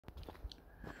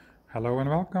Hello and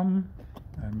welcome.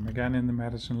 I'm again in the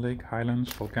Lake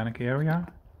Highlands Volcanic area.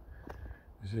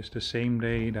 This is the same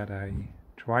day that I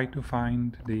tried to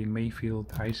find the Mayfield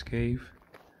ice cave,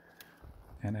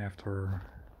 and after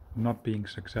not being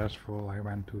successful I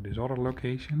went to this other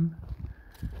location.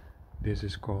 This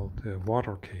is called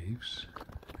Water Caves.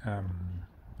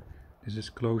 This is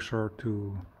closer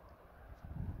to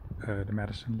the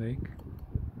Madison Lake,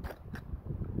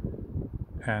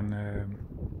 and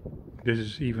this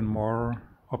is even more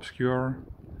obscure.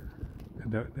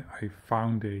 I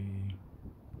found a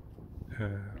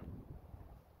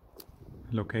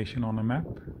location on a map,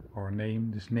 or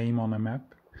this name on a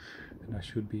map, and there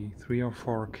should be 3 or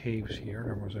 4 caves here.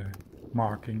 There was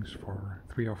markings for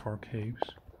 3 or 4 caves.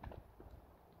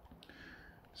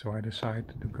 So I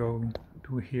decided to go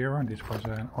to here, and this was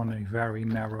on a very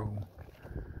narrow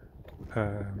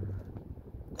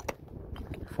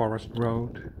forest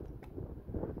road,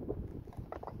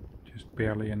 just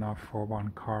barely enough for one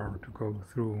car to go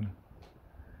through.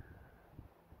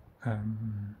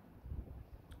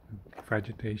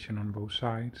 Vegetation on both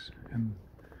sides, and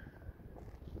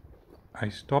I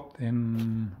stopped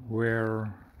in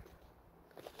where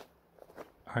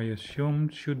I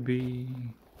assumed should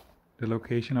be the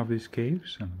location of these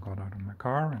caves, and got out of my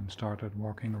car and started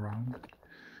walking around,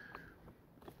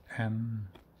 and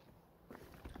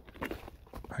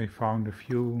I found a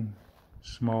few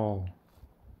small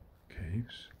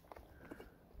caves,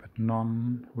 but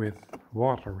none with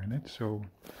water in it, so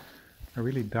I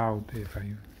really doubt if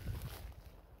I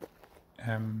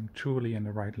am truly in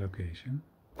the right location.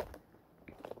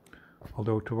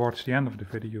 Although towards the end of the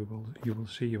video you will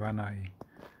see, when I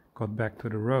got back to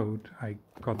the road, I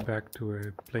got back to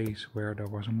a place where there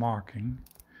was a marking.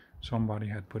 Somebody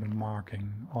had put a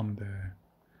marking on the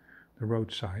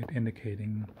roadside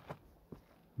indicating,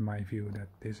 in my view, that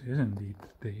this is indeed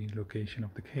the location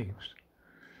of the caves.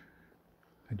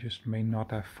 I just may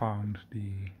not have found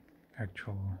the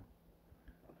actual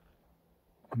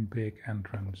big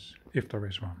entrance, if there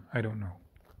is one. I don't know.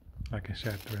 Like I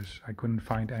said, I couldn't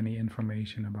find any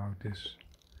information about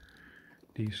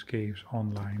these caves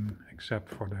online except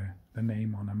for the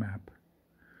name on a map.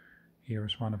 Here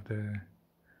is one of the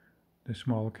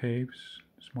small caves,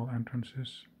 small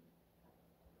entrances.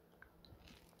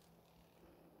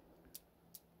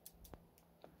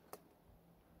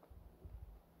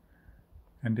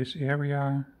 And this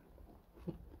area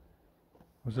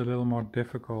was a little more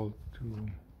difficult to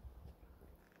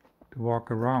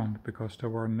walk around, because there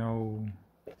were no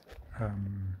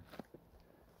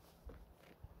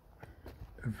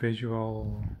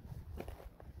visual,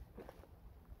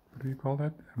 what do you call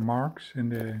that, marks in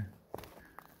the,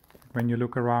 when you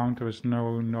look around, there was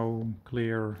no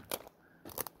clear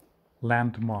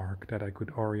landmark that I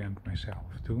could orient myself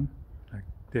to. Like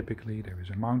typically there is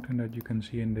a mountain that you can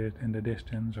see in the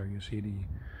distance, or you see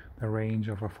the range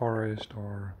of a forest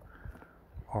or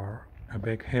a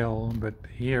big hill, but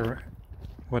here,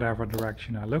 whatever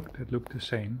direction I looked, it looked the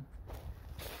same.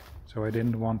 So I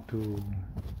didn't want to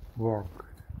walk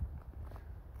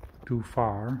too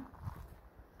far,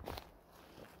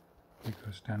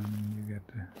 because then you get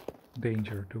the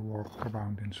danger to walk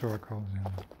around in circles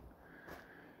and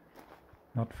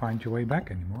not find your way back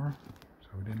anymore. So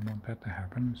I didn't want that to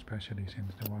happen, especially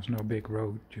since there was no big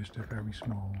road, just a very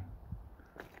small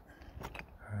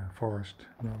forest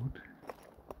road,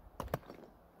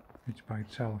 which by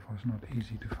itself was not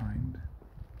easy to find.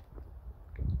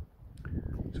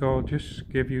 So I'll just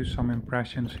give you some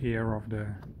impressions here of the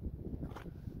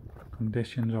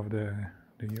conditions of the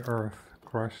earth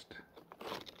crust,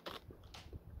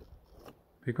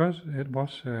 because it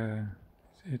was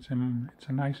it's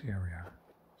a nice area.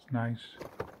 It's nice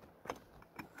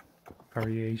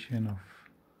variation of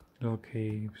little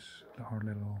caves or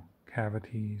little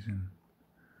cavities and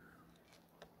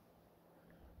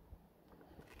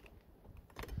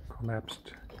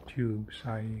collapsed tubes,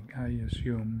 I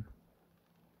assume,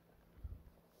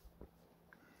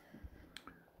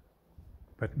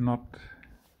 but not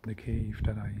the cave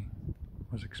that I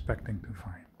was expecting to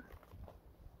find.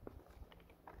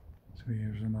 So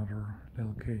here's another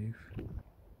little cave.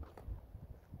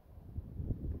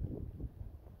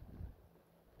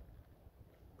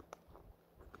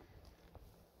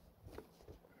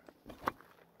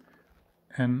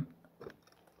 And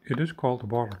it is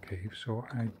called water cave, so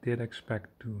I did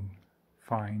expect to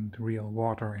find real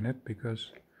water in it,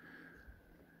 because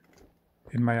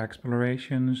in my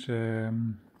explorations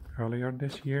earlier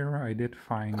this year I did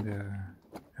find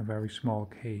a very small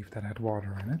cave that had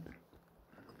water in it.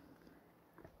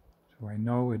 So I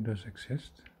know it does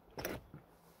exist.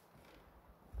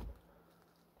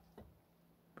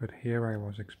 But here I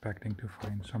was expecting to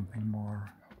find something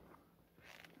more,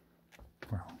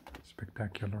 well,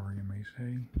 spectacular, you may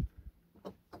say.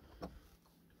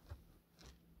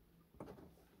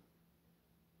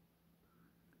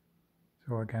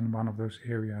 So again, one of those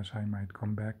areas I might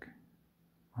come back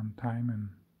one time and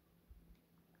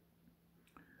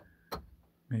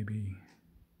maybe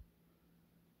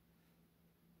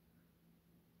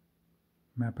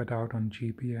map it out on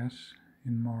GPS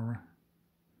in more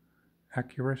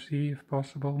accuracy if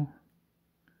possible,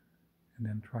 and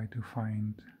then try to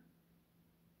find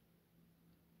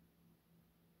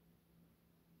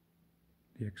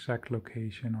the exact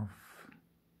location of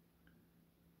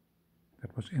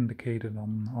that was indicated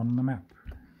on the map.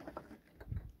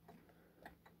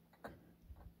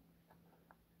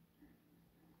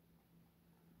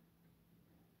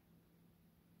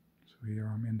 So here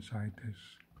I'm inside this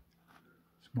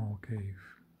small cave.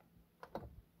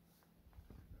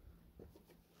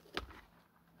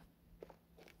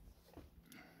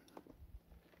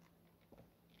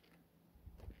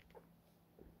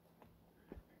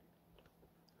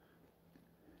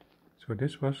 So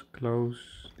this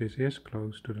is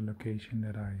close to the location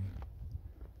that I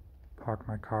parked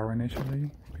my car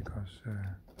initially, because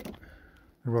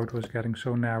the road was getting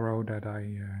so narrow that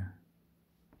I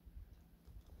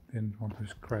didn't want to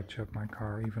scratch up my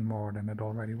car even more than it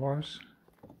already was.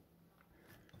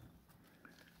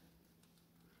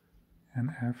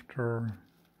 And after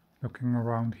looking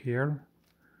around here,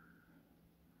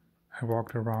 I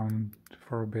walked around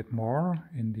for a bit more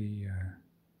in the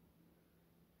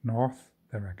north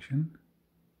direction,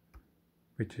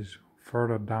 which is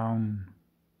further down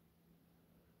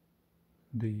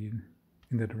in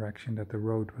the direction that the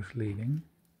road was leading.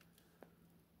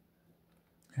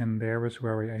 And there was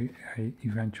where I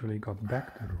eventually got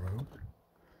back to the road,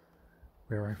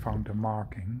 where I found a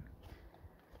marking.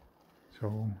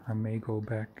 So I may go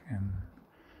back and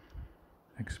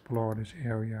explore this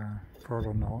area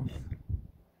further north.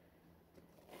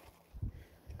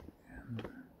 And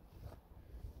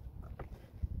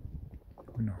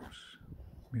who knows,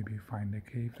 maybe find a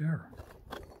cave there.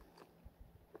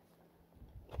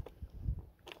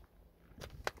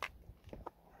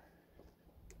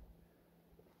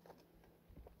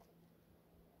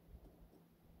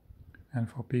 And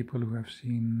for people who have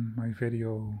seen my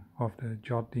video of the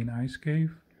Jotdine Ice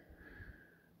Cave,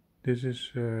 this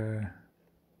is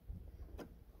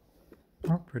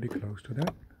pretty close to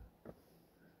that.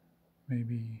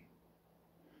 Maybe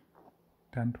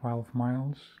 10-12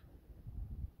 miles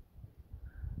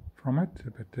from it.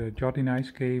 But the Jotdine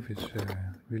Ice Cave is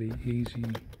really easy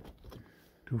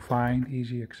to find,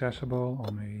 easy accessible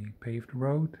on a paved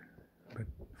road. But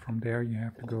from there you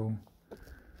have to go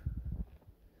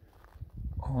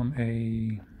on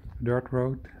a dirt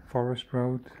road, forest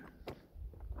road.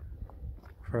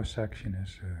 First section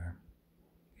is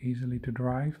easily to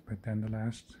drive, but then the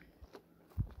last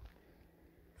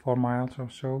 4 miles or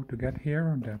so to get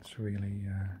here, that's really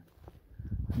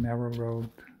a narrow road,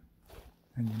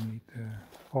 and you need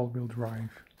all-wheel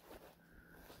drive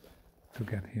to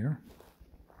get here.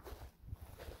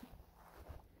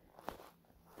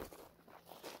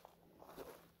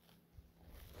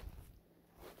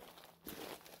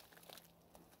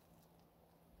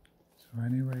 So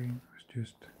anyway, it was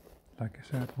just, like I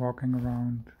said, walking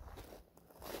around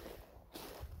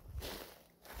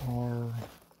for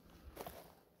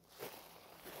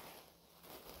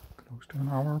close to an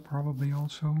hour probably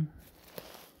also.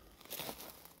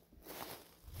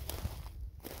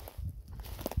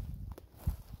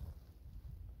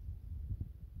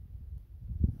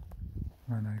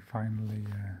 When I finally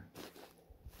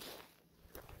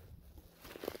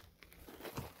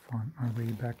found my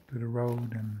way back to the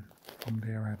road, and from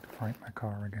there I had to find my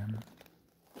car again.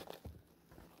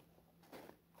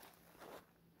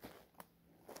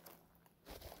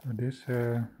 So this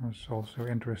was also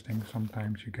interesting.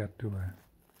 Sometimes you get to a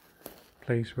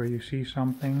place where you see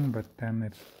something, but then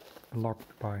it's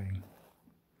blocked by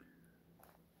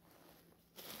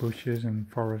bushes and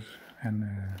forest and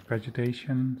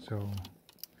vegetation, so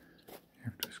you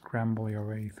have to scramble your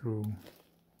way through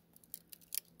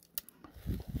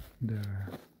the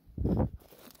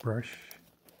brush.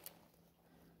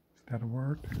 Is that a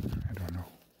word? I don't know.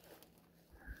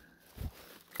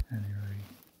 Anyway,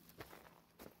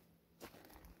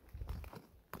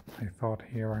 I thought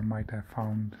here I might have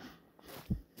found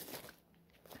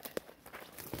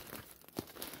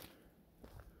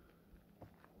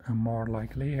a more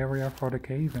likely area for the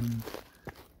cave, and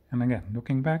again,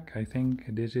 looking back, I think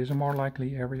this is a more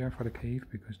likely area for the cave,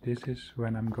 because this is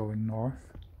when I'm going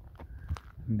north,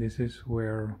 and this is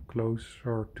where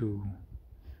closer to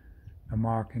a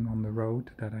marking on the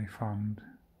road that I found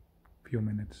a few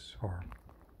minutes or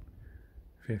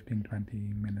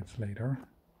 15-20 minutes later.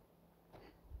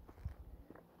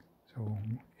 So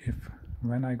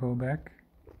when I go back,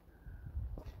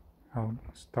 I'll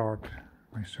start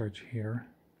my search here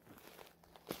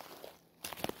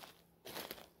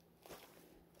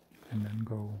and then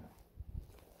go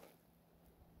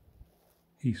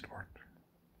eastward,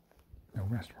 no,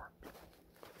 westward.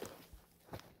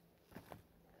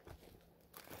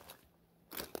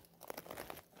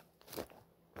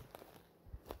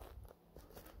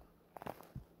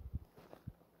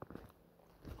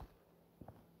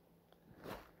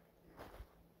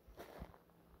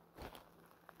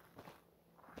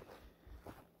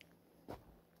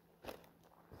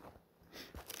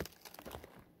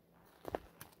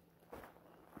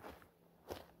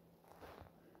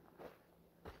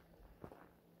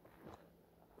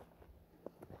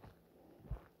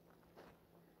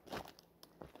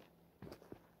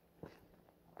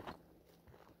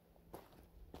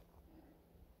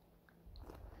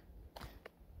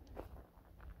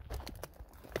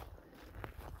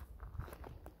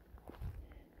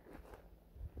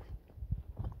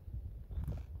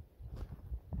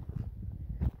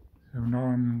 So now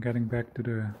I'm getting back to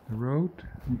the road.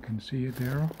 You can see it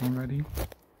there already,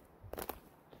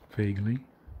 vaguely.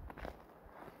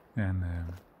 And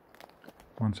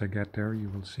once I get there, you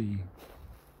will see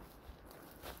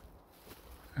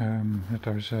that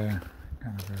there's a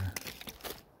kind of a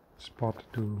spot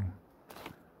to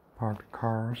park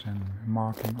cars and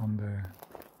marking on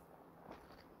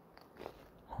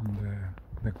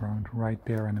the ground right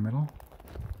there in the middle.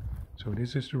 So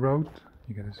this is the road.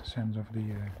 You get a sense of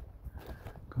the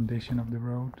condition of the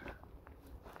road.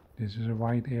 This is a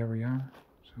wide area,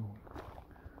 so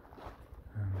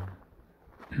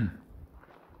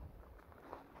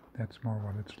that's more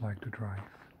what it's like to drive.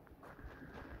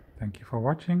 Thank you for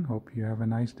watching. Hope you have a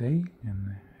nice day,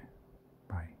 and